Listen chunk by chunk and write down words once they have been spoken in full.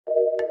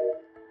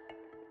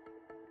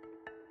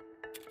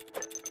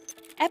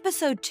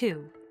Episode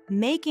 2,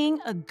 Making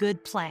a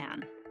Good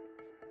Plan.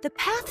 The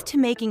path to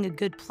making a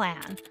good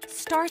plan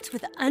starts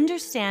with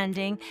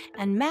understanding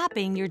and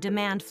mapping your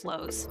demand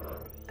flows.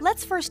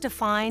 Let's first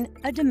define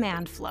a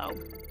demand flow.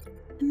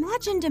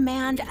 Imagine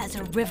demand as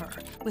a river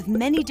with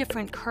many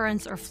different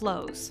currents or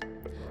flows.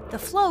 The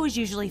flow is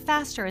usually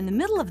faster in the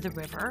middle of the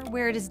river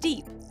where it is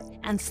deep,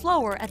 and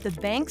slower at the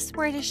banks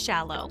where it is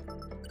shallow.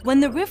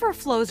 When the river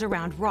flows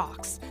around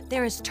rocks,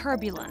 there is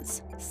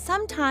turbulence,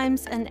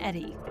 sometimes an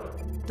eddy.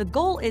 The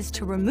goal is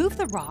to remove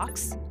the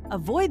rocks,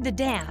 avoid the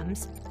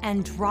dams,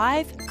 and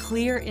drive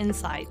clear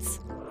insights.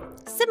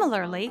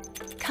 Similarly,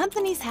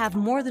 companies have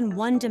more than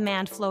one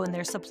demand flow in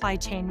their supply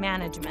chain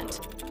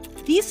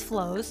management. These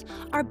flows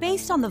are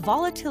based on the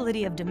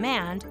volatility of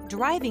demand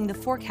driving the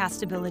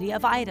forecastability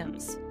of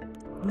items.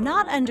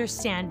 Not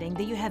understanding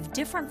that you have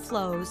different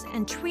flows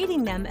and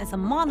treating them as a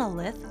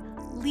monolith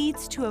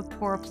leads to a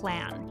poor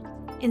plan.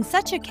 In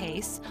such a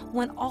case,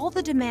 when all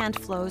the demand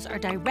flows are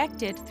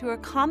directed through a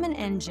common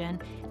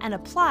engine and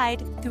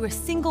applied through a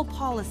single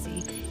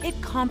policy, it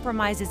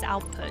compromises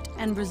output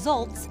and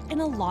results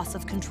in a loss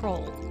of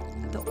control.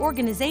 The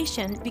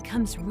organization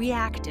becomes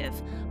reactive,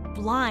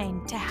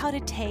 blind to how to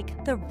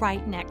take the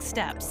right next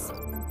steps.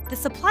 The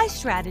supply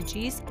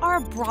strategies are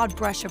a broad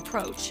brush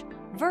approach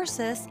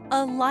versus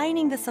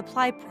aligning the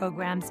supply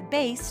programs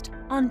based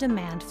on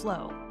demand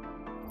flow.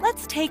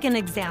 Let's take an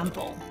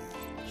example.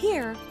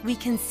 Here, we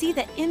can see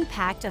the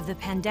impact of the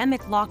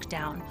pandemic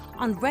lockdown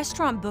on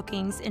restaurant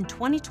bookings in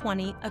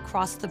 2020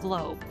 across the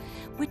globe,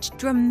 which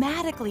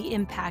dramatically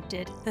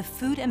impacted the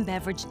food and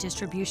beverage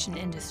distribution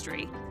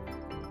industry.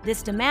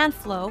 This demand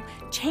flow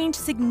changed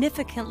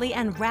significantly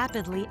and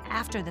rapidly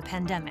after the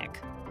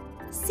pandemic.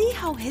 See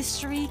how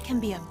history can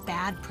be a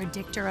bad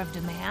predictor of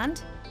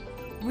demand?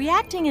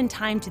 Reacting in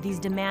time to these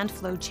demand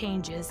flow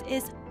changes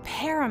is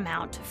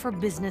paramount for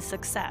business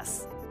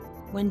success.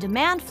 When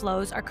demand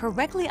flows are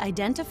correctly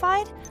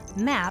identified,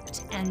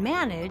 mapped, and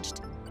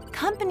managed,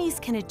 companies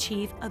can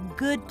achieve a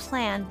good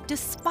plan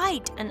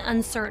despite an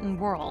uncertain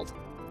world.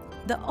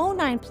 The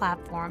O9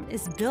 platform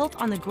is built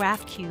on the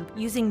GraphCube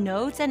using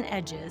nodes and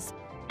edges,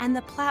 and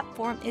the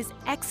platform is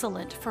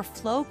excellent for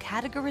flow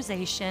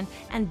categorization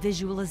and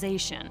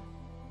visualization.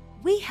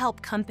 We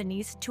help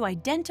companies to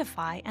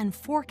identify and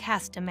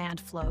forecast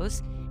demand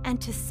flows and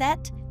to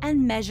set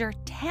and measure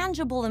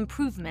tangible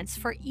improvements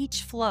for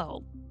each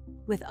flow.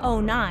 With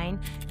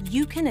O9,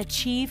 you can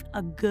achieve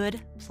a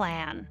good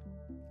plan.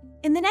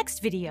 In the next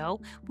video,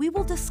 we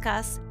will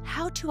discuss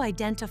how to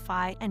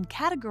identify and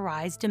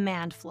categorize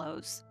demand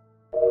flows.